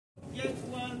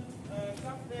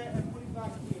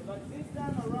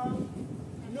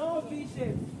V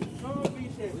shape. No V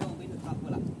shape.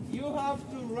 You have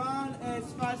to run as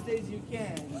fast as you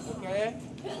can, okay?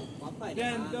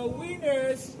 Then the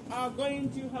winners are going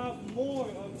to have more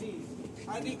of these.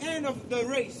 At the end of the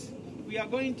race, we are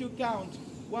going to count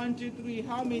 1, 2, 3,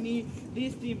 how many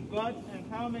this team got and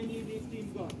how many this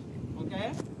team got,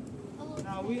 okay?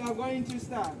 Now we are going to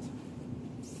start.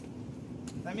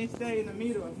 Let me stay in the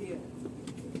middle here.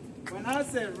 When I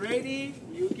say ready,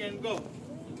 you can go.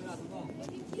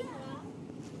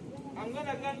 I'm going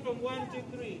to count from 1 to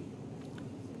 3.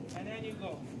 And then you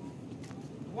go.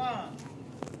 1,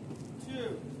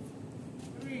 2,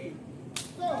 3,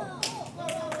 go!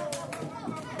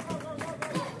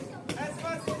 As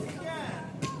fast as you can.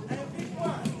 And pick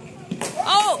one.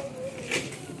 Oh!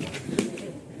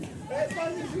 As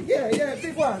fast as you can. Yeah,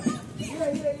 pick one. Yeah.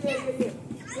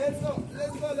 Let's go.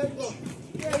 Yeah, let's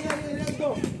go.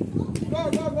 Go.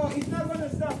 It's not going to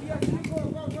stop. Yeah, go.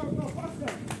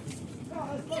 Faster. Go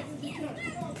as fast as you can.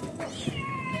 Go.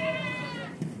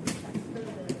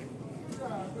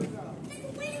 Good job.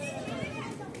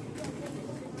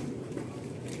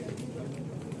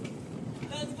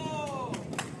 Let's go.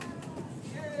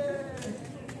 Yeah.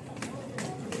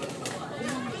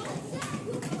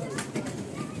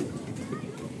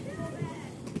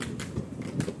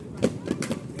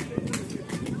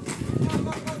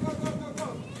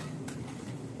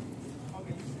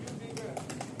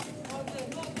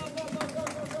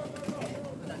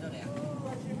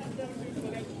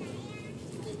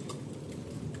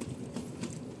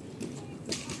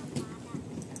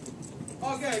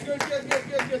 Okay, good.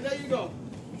 There you go.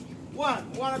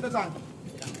 One at a time.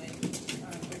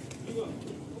 You go.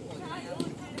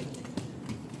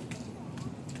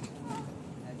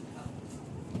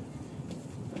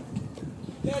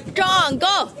 John,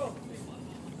 go!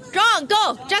 John,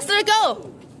 go! Just go!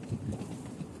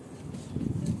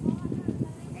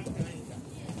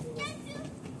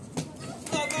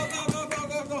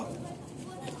 Go.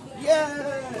 Yeah!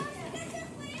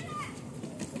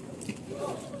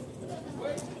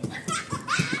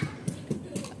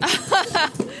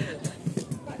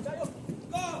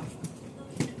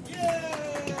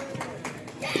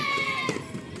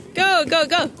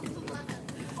 Go!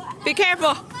 Be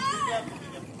careful!